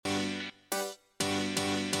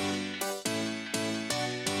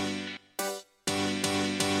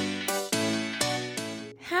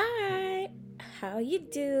how you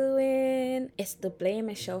doing? It's the Blame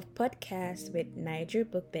Myself podcast with Niger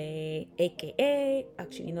Bookbay, aka,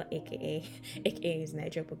 actually not aka, aka is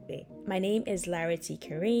Niger Bookbay. My name is Lara T.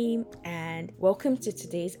 Kareem, and welcome to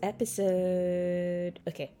today's episode.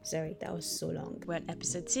 Okay, sorry, that was so long. We're on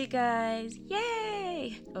episode 2, guys.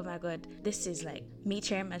 Yay! Oh my god, this is like me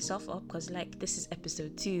cheering myself up because this is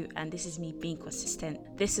episode 2 and this is me being consistent.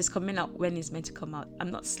 This is coming out when it's meant to come out. I'm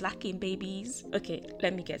not slacking, babies. Okay,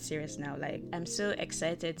 let me get serious now. I'm so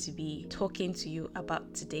excited to be talking to you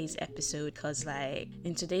about today's episode because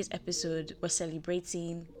in today's episode we're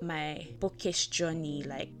celebrating my bookish journey,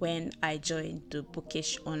 when I joined the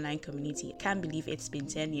bookish online community. I can't believe it's been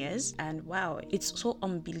 10 years, and wow, it's so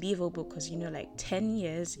unbelievable because 10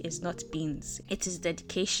 years is not beans. It is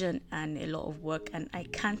dedication and a lot of work, and I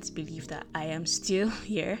can't believe that I am still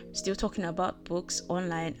here, still talking about books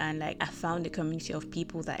online, and I found a community of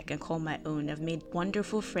people that I can call my own. I've made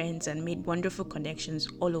wonderful friends and made wonderful connections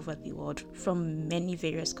all over the world from many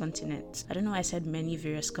various continents. I don't know why I said many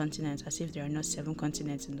various continents as if there are not 7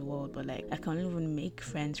 continents in the world, but I can't even make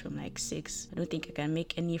friends from 6. I don't think I can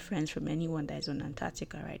make any friends from anyone that is on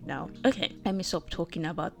Antarctica right now. Okay, let me stop talking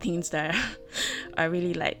about things that are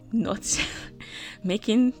really not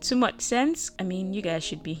making too much sense. I mean, you guys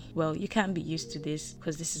should be, you can't be used to this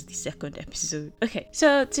because this is the 2nd episode. Okay,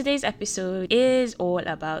 so today's episode is all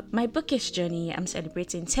about my bookish journey. I'm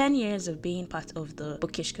celebrating 10 years of being part of the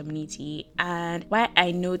bookish community, and why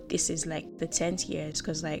I know this is the 10th year is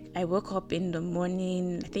because I woke up in the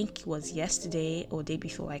morning, I think it was yesterday or day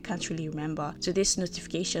before, I can't really remember, to this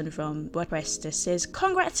notification from WordPress that says,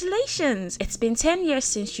 congratulations, it's been 10 years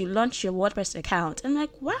since you launched your WordPress account. I'm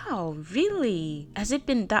like, wow, really? Has it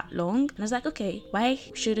been that long? And I was like, okay, why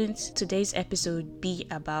shouldn't today's episode be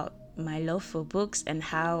about my love for books and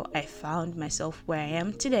how I found myself where I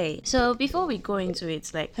am today? So before we go into it,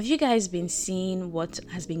 have you guys been seeing what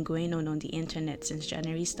has been going on the internet since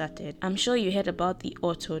January started? I'm sure you heard about the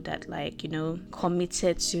author that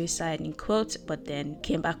committed suicide in quotes, but then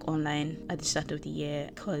came back online at the start of the year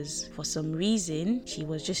because for some reason she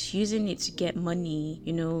was just using it to get money.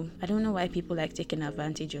 I don't know why people taking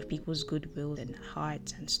advantage of people's goodwill and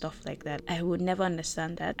hearts and stuff like that. I would never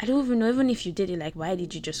understand that. I don't even know, even if you did it, why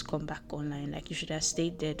did you just come back online? You should have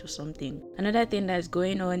stayed dead or something. Another thing that's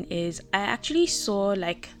going on is I actually saw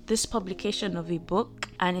this publication of a book,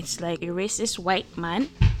 and it's a racist white man,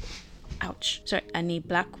 and a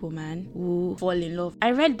black woman who fall in love.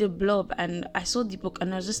 I read the blurb and I saw the book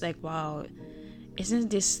and I was just wow, isn't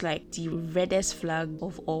this the reddest flag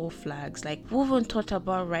of all flags? Who even thought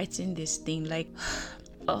about writing this thing? I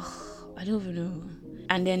don't even know.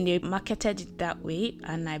 And then they marketed it that way,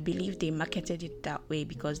 and I believe they marketed it that way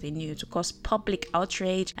because they knew to cause public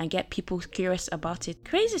outrage and get people curious about it.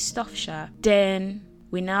 Crazy stuff, sha. Then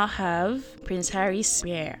we now have Prince Harry's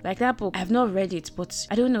Spare. That book, I've not read it, but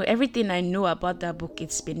I don't know, everything I know about that book,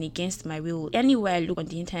 it's been against my will. Anywhere I look on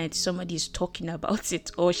the internet, somebody's talking about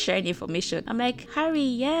it or sharing information. I'm like, Harry,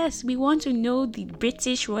 yes, we want to know the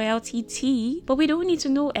British royalty tea, but we don't need to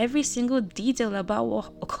know every single detail about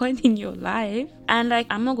what occurred in your life. And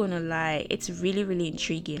I'm not gonna lie, it's really, really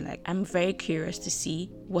intriguing. I'm very curious to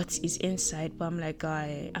see what is inside, but I'm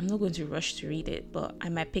I'm not going to rush to read it, but I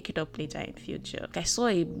might pick it up later in future. I saw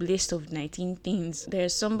a list of 19 things.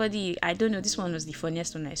 There's somebody, I don't know, this one was the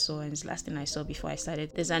funniest one I saw, and it's the last thing I saw before I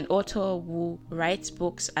started. There's an author who writes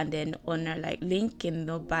books, and then on her link in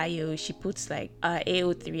the bio, she puts a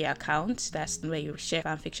AO3 account. That's where you share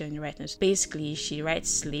fan fiction and you write notes. Basically, she writes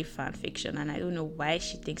slave fan fiction, and I don't know why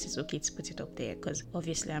she thinks it's okay to put it up there, because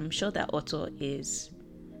obviously I'm sure that author is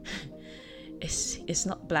it's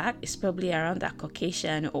not black. It's probably around that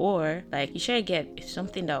Caucasian, or you should get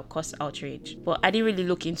something that will cause outrage. But I didn't really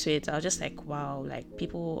look into it. I was just wow,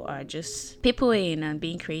 people are just peopling and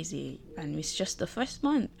being crazy, and it's just the first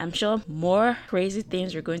month. I'm sure more crazy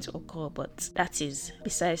things are going to occur, but that is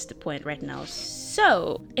besides the point right now.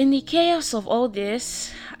 So in the chaos of all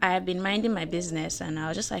this, I've been minding my business, and I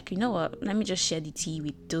was just you know what, let me just share the tea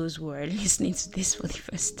with those who are listening to this for the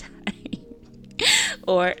first time.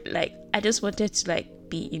 Or I just wanted to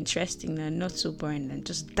be interesting and not so boring, and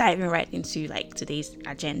just diving right into today's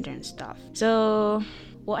agenda and stuff. So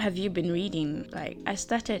what have you been reading? I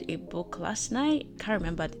started a book last night. Can't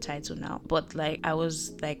remember the title now, but I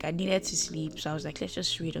was I needed to sleep, so I was let's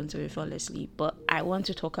just read until we fall asleep. But I want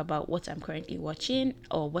to talk about what I'm currently watching,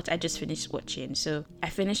 or what I just finished watching. So I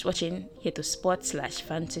finished watching Hit the Spot /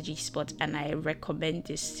 Fantasy Spot, and I recommend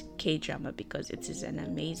this K-drama because it is an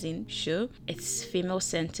amazing show. It's female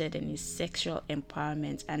centered and it's sexual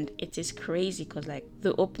empowerment, and it is crazy because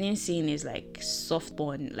the opening scene is soft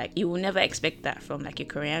porn. You will never expect that from a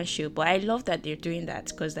Korean show. But I love that they're doing that,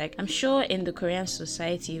 because like I'm sure in the Korean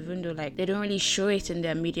society, even though like they don't really show it in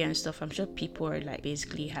their media and stuff, I'm sure people are like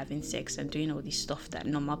basically having sex and doing all this stuff that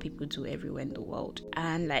normal people do everywhere in the world.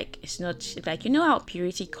 And like it's not like, you know how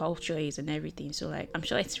purity culture is and everything, so like I'm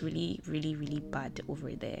sure it's really really really bad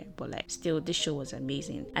over there, but like still this show was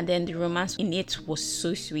amazing. And then the romance in it was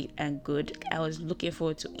so sweet and good. I was looking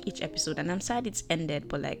forward to each episode, and I'm sad it's ended,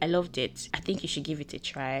 but like I loved it. I think you should give it a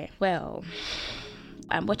try. Well,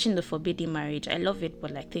 I'm watching The Forbidden Marriage. I love it,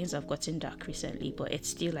 but like things have gotten dark recently, but it's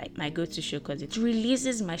still like my go-to show because it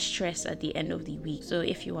releases my stress at the end of the week. So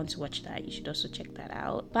if you want to watch that, you should also check that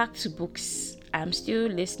out. Back to books. I'm still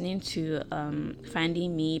listening to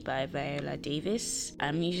Finding Me by Viola Davis.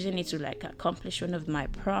 I'm using it to like accomplish one of my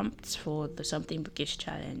prompts for the Something Bookish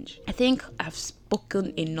challenge. I think I've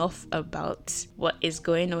spoken enough about what is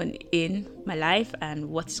going on in my life and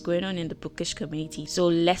what's going on in the bookish community. So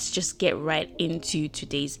let's just get right into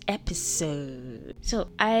today's episode. So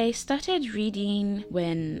I started reading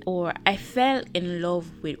I fell in love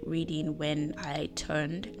with reading when I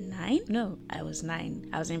turned 9. No, I was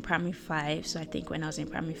 9. I was in primary 5. So I think when I was in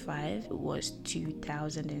primary 5, it was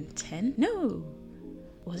 2010. No.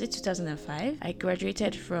 Was it 2005? I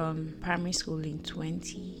graduated from primary school in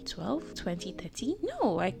 2012, 2013.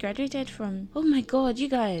 No, I graduated from, oh my god, you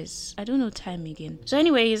guys, I don't know time again. So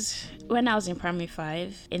anyways, when I was in primary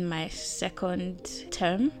 5, in my second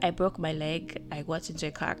term, I broke my leg. I got into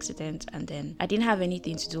a car accident, and then I didn't have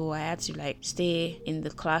anything to do. I had to like stay in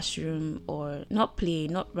the classroom or not play,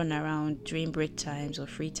 not run around during break times or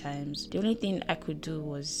free times. The only thing I could do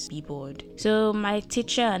was be bored. So my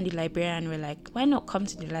teacher and the librarian were like, why not come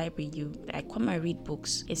to the library, come and read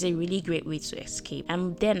books. It's a really great way to escape.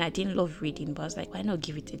 And then I didn't love reading, but I was like, why not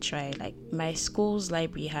give it a try? Like my school's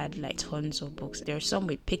library had like tons of books. There are some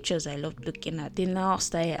with pictures I loved looking at. They now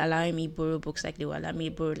started allowing me borrow books. Like they will allow me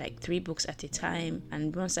borrow like 3 books at a time,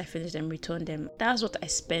 and once I finished them, return them. That's what I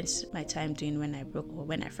spent my time doing when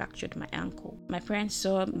I fractured my ankle. My parents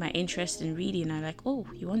saw my interest in reading and like, oh,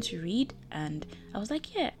 you want to read? And I was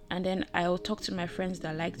like, yeah. And then I'll talk to my friends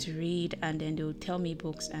that like to read, and then they'll tell me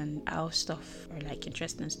books and our stuff or like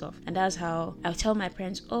interesting stuff. And that's how I'll tell my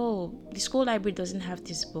parents, oh, the school library doesn't have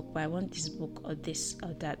this book, but I want this book or this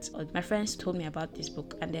or that. Or my friends told me about this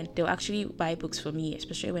book, and then they'll actually buy books for me,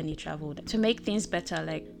 especially when they traveled. To make things better,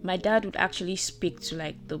 like my dad would actually speak to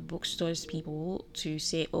like the bookstores people to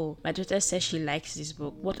say, oh, my daughter says she likes this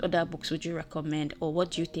book. What other books would you recommend? Or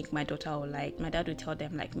what do you think my daughter will like? My dad would tell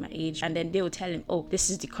them like my age, and then they would tell him, oh, this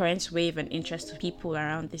is the current wave and interest of people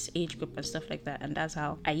around this age group and stuff like that. And that's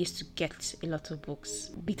how I used to get a lot of books.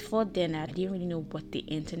 Before then, I didn't really know what the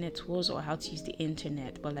internet was or how to use the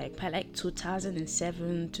internet, but like by like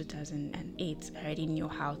 2007, 2008, I already knew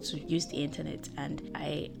how to use the internet, and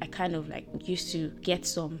I kind of like used to get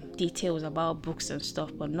some details about books and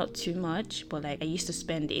stuff, but not too much. But like I used to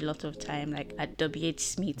spend a lot of time like at WH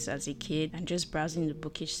Smith's as a kid and just browsing the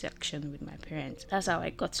bookish section with my parents. That's how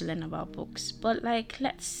I got to learn about books. But like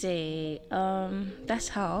let's say that's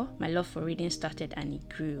how my love for reading started, and it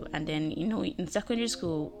grew. And then, you know, in secondary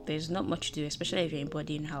school there's not much to do, especially if you're in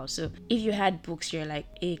boarding house. So if you had books, you're like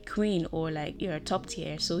a queen, or like you're a top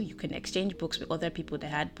tier, so you can exchange books with other people that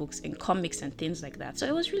had books and comics and things like that. So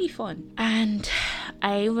it was really fun. And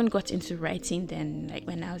I even got into writing then, like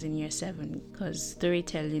when I was in year 7, because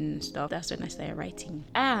storytelling and stuff, that's when I started writing.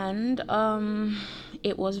 And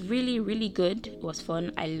it was really really good. It was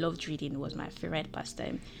fun. I loved reading. It was my favorite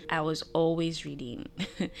pastime. I was always reading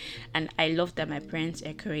and I loved that my parents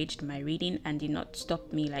encouraged my reading and did not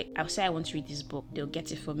stop me. Like I'll say I want to read this book, they'll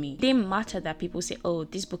get it for me. It didn't matter that people say, oh,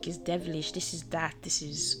 this book is devilish, this is that, this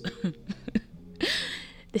is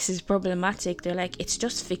this is problematic. They're like, it's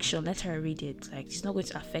just fiction, let her read it. Like it's not going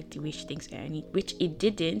to affect the way she thinks any, which it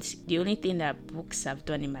didn't. The only thing that books have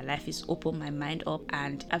done in my life is open my mind up,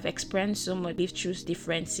 and I've experienced so much, lived through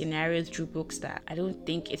different scenarios through books that I don't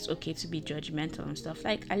think it's okay to be judgmental and stuff.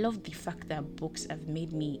 Like I love the fact that books have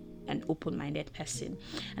made me an open-minded person,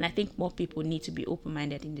 and I think more people need to be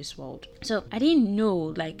open-minded in this world. So I didn't know,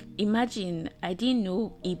 like imagine I didn't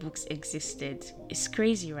know ebooks existed. It's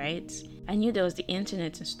crazy, right? I knew there was the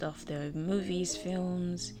internet and stuff, there were movies,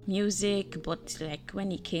 films, music, but like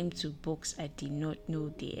when it came to books, I did not know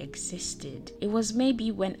they existed. It was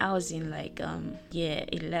maybe when I was in like year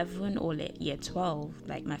 11 or year 12,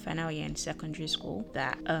 like my final year in secondary school,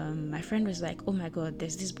 that my friend was like, oh my god,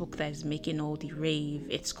 there's this book that is making all the rave.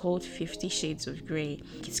 It's called 50 Shades of Grey.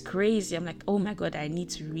 It's crazy. I'm like, oh my god, I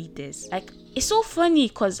need to read this. Like it's so funny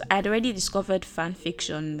because I'd already discovered fan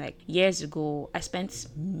fiction like years ago. I spent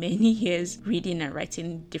many years reading and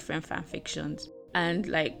writing different fan fictions, and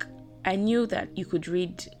like I knew that you could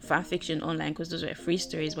read fan fiction online because those were free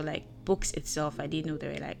stories, but like books itself, I didn't know they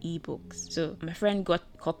were like ebooks. So my friend got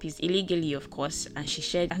copies illegally, of course, and she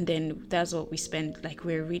shared, and then that's what we spent. Like,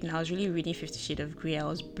 we were reading. I was really reading 50 Shades of Grey. I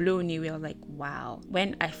was blown away. I was like, wow.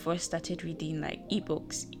 When I first started reading like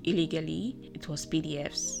ebooks illegally, it was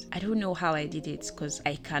PDFs. I don't know how I did it because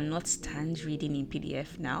I cannot stand reading in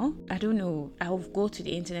PDF now. I don't know. I'll go to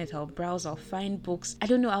the internet, I'll browse, I'll find books. I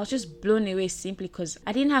don't know. I was just blown away simply because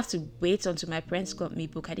I didn't have to wait until my parents got me a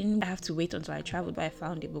book. I didn't have to wait until I traveled but I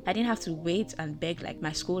found a book. I didn't have to wait and beg like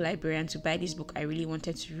my school librarian to buy this book I really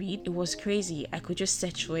wanted to read. It was crazy. I could just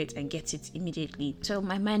search for it and get it immediately. So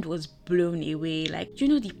my mind was blown away. Like, you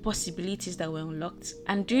know, the possibilities that were unlocked.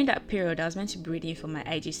 And during that period, I was meant to be reading for my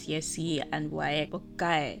IGCSE and WAEC. But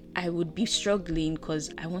guy, I would be struggling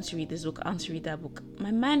because I want to read this book, I want to read that book.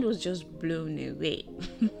 My mind was just blown away.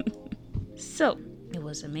 So it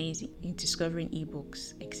was amazing in discovering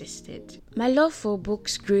ebooks existed. My love for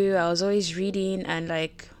books grew. I was always reading and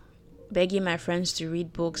like begging my friends to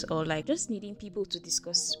read books, or like just needing people to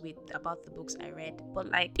discuss with about the books I read.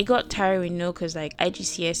 But like it got tiring, because like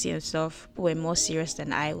IGCSE and stuff were more serious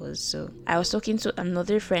than I was. So I was talking to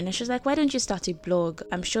another friend and she was like, why don't you start a blog?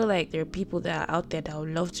 I'm sure like there are people that are out there that would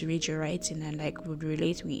love to read your writing and like would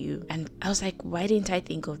relate with you. And I was like, why didn't I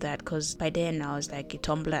think of that? Because by then I was like a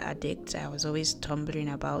Tumblr addict. I was always tumbling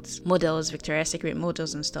about models, Victoria's Secret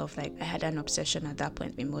models and stuff. Like I had an obsession at that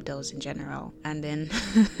point with models in general. And then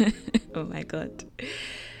oh my god.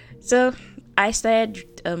 So I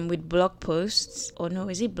started with blog posts, or no,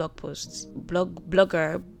 is it blog posts?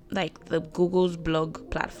 Blogger, like the Google's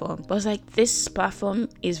blog platform. But I was like, this platform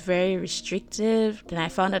is very restrictive. Then I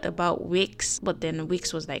found out about Wix, but then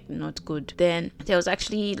Wix was like not good. Then there was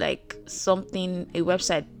actually like a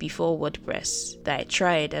website before WordPress that I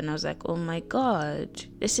tried, and I was like, oh my god,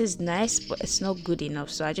 this is nice, but it's not good enough.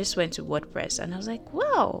 So I just went to WordPress and I was like,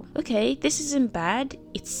 wow, okay, this isn't bad.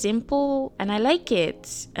 It's simple and I like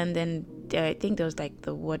it. And then I think there was like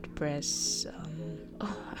the WordPress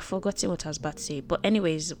I've forgotten what I was about to say. But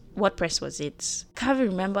anyways, WordPress was it. Can't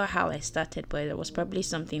remember how I started, but it was probably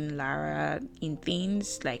something Lara in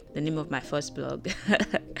Things, like the name of my first blog.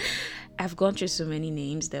 I've gone through so many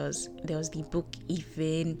names. There was the book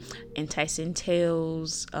even, Enticing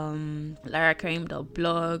Tales,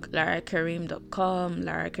 LaraKareem.blog, LaraKareem.com,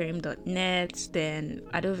 LaraKareem.net. Then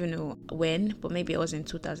I don't even know when, but maybe it was in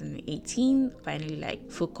 2018. Finally,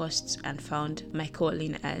 like focused and found my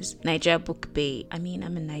calling as Niger Book Bay. I mean,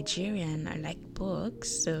 I'm a Nigerian. I like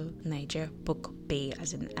books, so Niger Book Bay,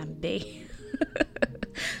 as in Ambe.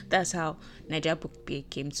 That's how Niger Book Bay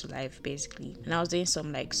came to life, basically. And I was doing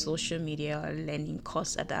some like social media learning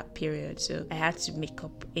course at that period, so I had to make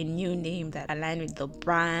up a new name that aligned with the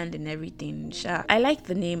brand and everything. I like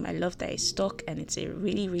the name. I love that it's stuck, and it's a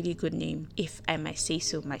really, really good name, if I might say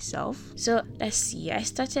so myself. So let's see, I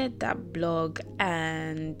started that blog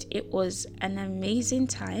and it was an amazing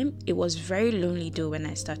time. It was very lonely though when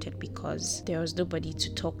I started, because there was nobody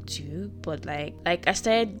to talk to. But like I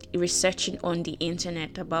started researching on the internet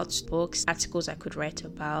about books, articles I could write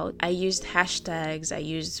about. I used hashtags, I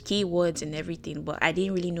used keywords and everything, but I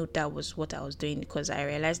didn't really know that was what I was doing, because I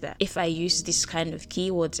realized that if I used this kind of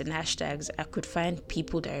keywords and hashtags, I could find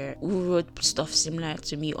people who wrote stuff similar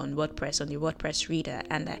to me on WordPress, on the WordPress reader,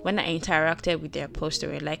 and when I interacted with their posts, they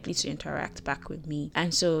were likely to interact back with me.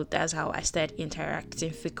 And so that's how I started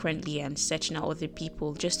interacting frequently and searching out other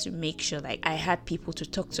people, just to make sure like I had people to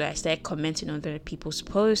talk to. I started commenting on other people's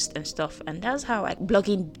posts and stuff, and that's how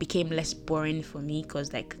blogging became less boring for me,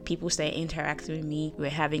 because like people started interacting with me. We were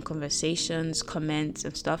having conversations, comments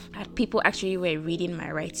and stuff, and people actually were reading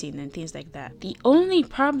my writing and things like that. The only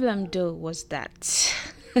problem though was that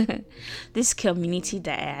this community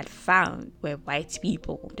that I had found were white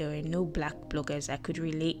people. There were no black bloggers I could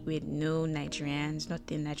relate with, no Nigerians,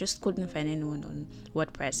 nothing. I just couldn't find anyone on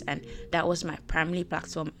WordPress, and that was my primary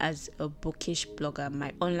platform as a bookish blogger.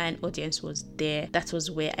 My online audience was there. That was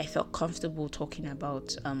where I felt comfortable talking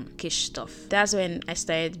about bookish stuff. That's when I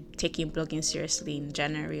started taking blogging seriously in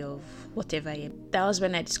January of whatever year. That was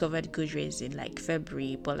when I discovered Goodreads in like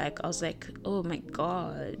February. But like I was like, oh my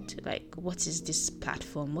god, like what is this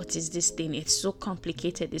platform? What is this thing? It's so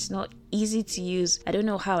complicated. It's not easy to use. I don't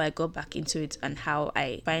know how I got back into it and how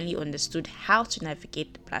I finally understood how to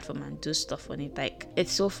navigate the platform and do stuff on it. Like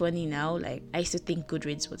it's so funny now. Like I used to think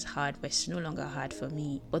Goodreads was hard, but it's no longer hard for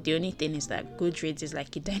me. But the only thing is that Goodreads is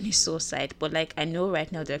like a dinosaur site. But like I know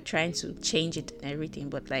right now they're trying to change it and everything,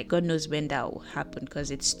 but like God knows when that will happen,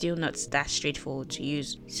 because it's still not that straightforward to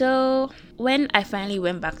use. So when I finally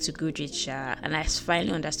went back to Goodreads and I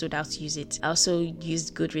finally understood how to use it, I also used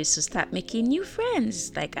use Goodreads to start making new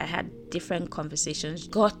friends. Like I had different conversations,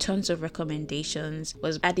 got tons of recommendations,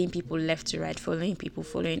 was adding people left to right, following people,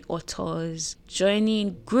 following authors,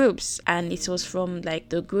 joining groups, and it was from like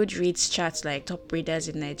the Goodreads charts, like top readers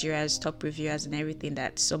in Nigeria's top reviewers and everything,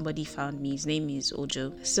 that somebody found me. His name is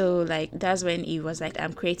Ojo. So like that's when he was like,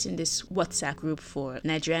 I'm creating this WhatsApp group for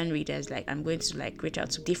Nigerian readers. Like I'm going to like reach out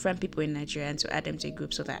to different people in Nigeria and to add them to a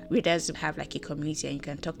group so that readers have like a community and you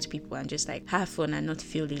can talk to people and just like have fun and not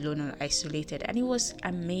feel alone or isolated. And it was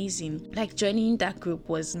amazing. Like joining that group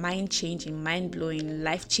was mind-changing, mind-blowing,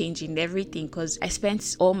 life-changing, everything, because I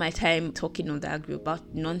spent all my time talking on that group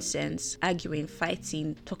about nonsense, arguing,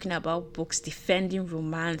 fighting, talking about books, defending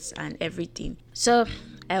romance and everything. So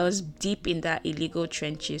I was deep in that illegal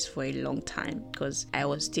trenches for a long time because I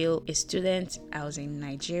was still a student. I was in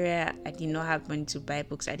Nigeria. I did not have money to buy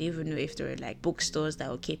books. I didn't even know if there were like bookstores that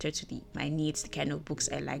would cater to my needs, the kind of books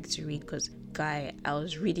I like to read, because I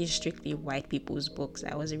was reading strictly white people's books.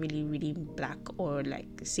 I wasn't really reading black or like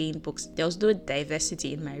seeing books. There was no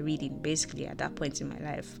diversity in my reading basically at that point in my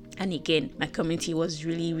life. And again, my community was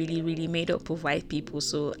really, really, really made up of white people.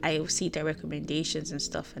 So I would see their recommendations and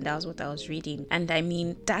stuff, and that was what I was reading. And I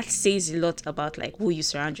mean, that says a lot about like who you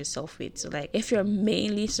surround yourself with. So like if you're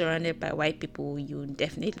mainly surrounded by white people, you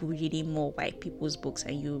definitely be reading more white people's books,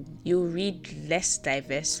 and you read less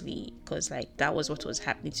diversely, because like that was what was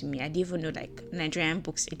happening to me. I didn't even know like Nigerian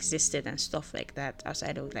books existed and stuff like that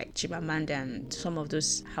outside of like Chimamanda and some of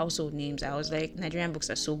those household names. I was like, Nigerian books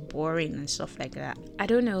are so boring and stuff like that. I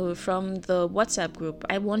don't know, from the WhatsApp group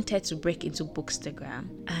I wanted to break into Bookstagram,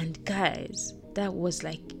 and guys, that was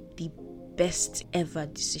like the best ever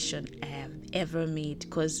decision I have ever made,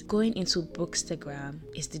 because going into Bookstagram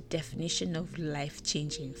is the definition of life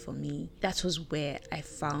changing for me. That was where I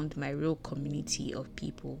found my real community of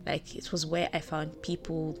people. Like it was where I found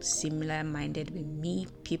people similar minded with me,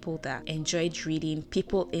 people that enjoyed reading,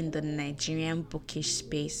 people in the Nigerian bookish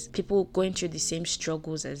space, people going through the same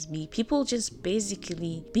struggles as me, people just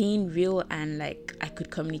basically being real and like I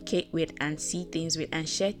could communicate with and see things with and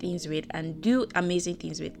share things with and do amazing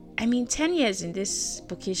things with. I mean, 10 years in this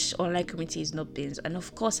bookish online community is not beans, and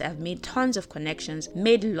of course I've made tons of connections,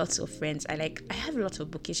 made lots of friends. I have a lot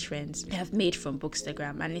of bookish friends I have made from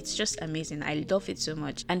Bookstagram, and it's just amazing. I love it so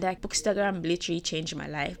much, and like Bookstagram literally changed my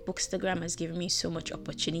life. Bookstagram has given me so much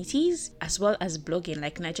opportunities, as well as blogging.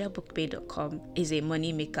 Like NigeriaBookBay.com is a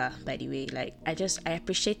money maker, by the way. Like I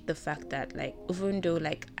appreciate the fact that like even though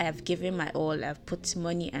like I have given my all, I've put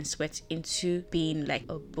money and sweat into being like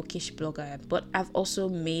a bookish blogger, but I've also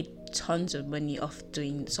made tons of money off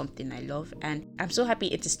doing something I love, and I'm so happy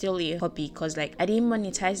it is still a hobby, because like I didn't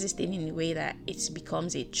monetize this thing in a way that it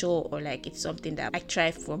becomes a chore or like it's something that I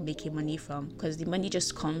try for making money from, because the money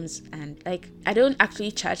just comes. And like I don't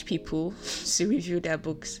actually charge people to review their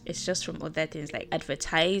books. It's just from other things like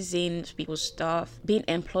advertising people's stuff, being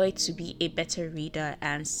employed to be a better reader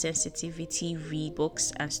and sensitivity read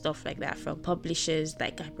books and stuff like that from publishers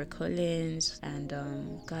like HarperCollins and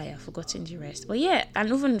I've forgotten the rest, but yeah, and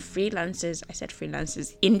even freelancers,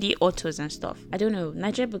 indie authors and stuff. I don't know,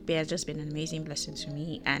 Nigeria Book Bay has just been an amazing blessing to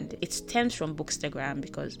me, and it stems from Bookstagram,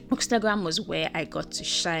 because Bookstagram was where I got to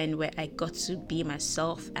shine, where I got to be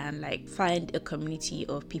myself and like find a community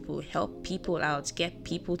of people, help people out, get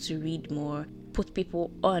people to read more, put people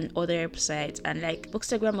on other websites. And like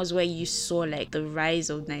Bookstagram was where you saw like the rise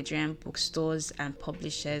of Nigerian bookstores and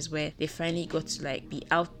publishers, where they finally got to like be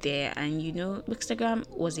out there. And you know, Bookstagram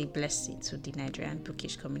was a blessing to the Nigerian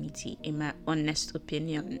bookish community, in my honest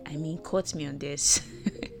opinion. I mean, quote me on this.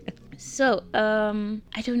 So,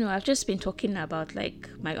 I don't know, I've just been talking about like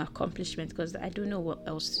my accomplishments because I don't know what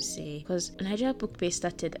else to say. Because Nigeria Book Bay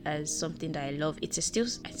started as something that I love. It's still,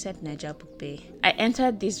 I said Nigeria Book Bay. I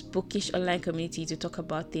entered this bookish online community to talk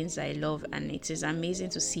about things I love, and it is amazing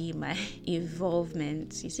to see my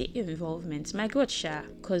involvement. You see, involvement, my growth, sure.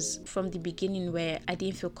 Because from the beginning where I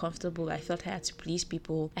didn't feel comfortable, I felt I had to please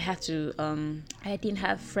people. I didn't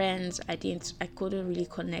have friends. I couldn't really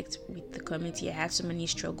connect with the community. I had so many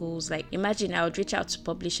struggles. Like imagine I would reach out to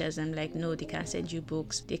publishers and like, no, they can't send you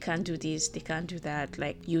books, they can't do this, they can't do that.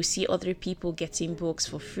 Like you see other people getting books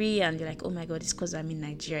for free and you're like, oh my god, it's because I'm in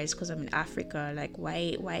Nigeria, it's because I'm in Africa, like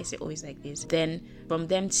why is it always like this? Then from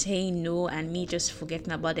them saying no and me just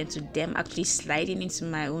forgetting about them to them actually sliding into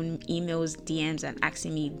my own emails, DMs and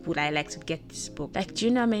asking me, would I like to get this book? Like, do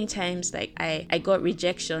you know how many times like I got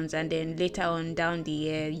rejections, and then later on down the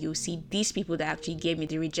year you see these people that actually gave me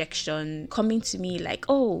the rejection coming to me like,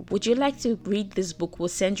 oh, would you like to read this book? We'll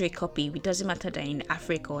send you a copy. It doesn't matter that in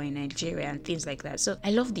Africa or in Nigeria and things like that. So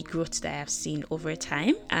I love the growth that I've seen over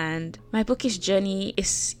time, and my bookish journey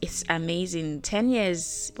is amazing. 10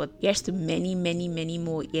 years, but here's to many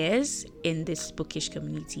more years in this bookish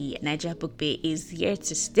community. Niger Book Bay is here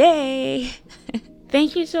to stay.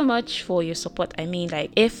 Thank you so much for your support. I mean,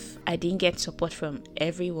 like, if I didn't get support from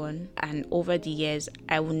everyone and over the years,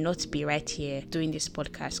 I would not be right here doing this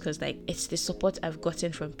podcast, because like it's the support I've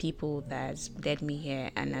gotten from people that has led me here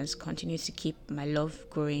and has continued to keep my love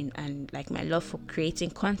growing, and like my love for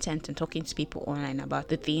creating content and talking to people online about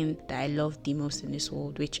the thing that I love the most in this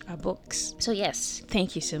world, which are books. So yes,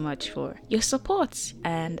 thank you so much for your support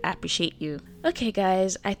and I appreciate you. Okay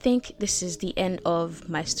guys, I think this is the end of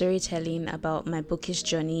my storytelling about my bookish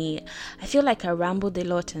journey. I feel like I rambled a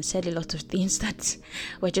lot and said a lot of things that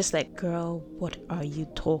were just like, girl, what are you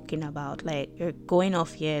talking about? Like, you're going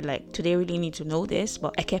off here, like, do they really need to know this?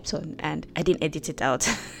 But I kept on and I didn't edit it out.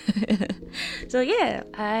 So yeah,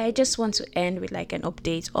 I just want to end with like an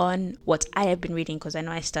update on what I have been reading, because I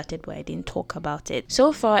know I started but I didn't talk about it.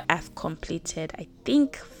 So far I've completed, I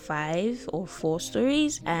think, 5 or 4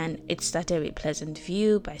 stories, and it started with Pleasant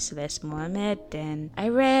View by Celeste Mohammed. Then I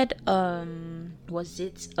read was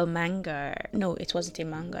it a manga? No, it wasn't a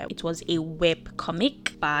manga. It was a web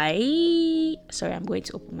comic by, sorry, I'm going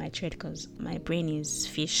to open my thread because my brain is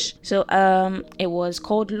fish. So it was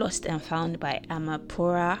called Lost and Found by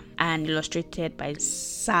Amapura and illustrated by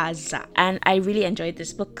Saza. And I really enjoyed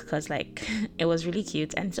this book because like it was really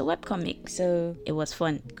cute and it's a web comic, so it was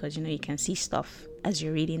fun because you can see stuff as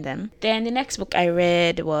you're reading them. Then the next book I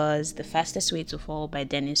read was The Fastest Way to Fall by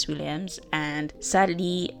Dennis Williams, and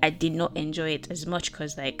sadly I did not enjoy it as much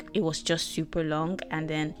because like it was just super long, and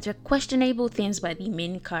then there were questionable things by the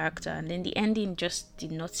main character, and then the ending just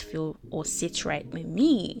did not feel or sit right with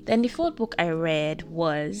me. Then the fourth book I read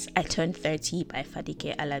was I Turned 30 by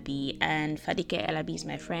Fadike Alabi, and Fadike Alabi is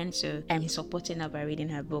my friend, so I'm supporting her by reading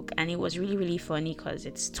her book, and it was really funny because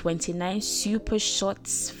it's 29 super short,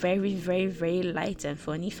 very light and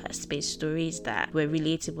funny fast-paced stories that were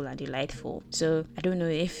relatable and delightful. So I don't know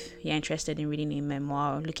if you're interested in reading a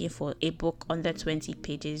memoir or looking for a book under 20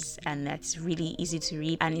 pages and that's really easy to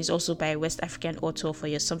read, and is also by a West African author for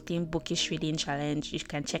your something bookish reading challenge, you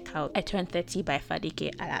can check out I Turned 30 by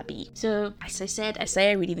Fadike Alabi. So as I said, I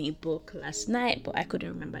started reading a book last night but I couldn't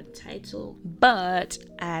remember the title, but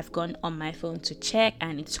I've gone on my phone to check,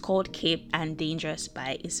 and it's called Cape and Dangerous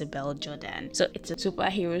by Isabel Jordan. So it's a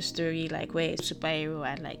superhero story, like where it's superhero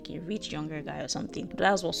and like a rich younger guy or something. But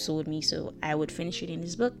that was what sold me, so I would finish reading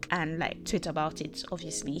this book and like tweet about it,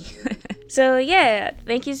 obviously. So yeah,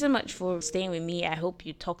 thank you so much for staying with me. I hope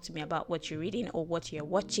you talk to me about what you're reading or what you're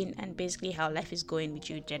watching and basically how life is going with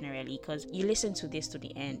you generally, because you listen to this to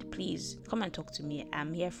the end. Please come and talk to me.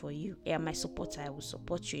 I'm here for you. Yeah, my supporter. I will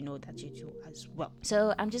support you. You know that you do as well.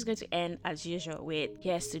 So I'm just going to end as usual with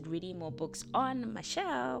here's to reading more books on my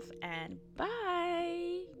shelf, and bye.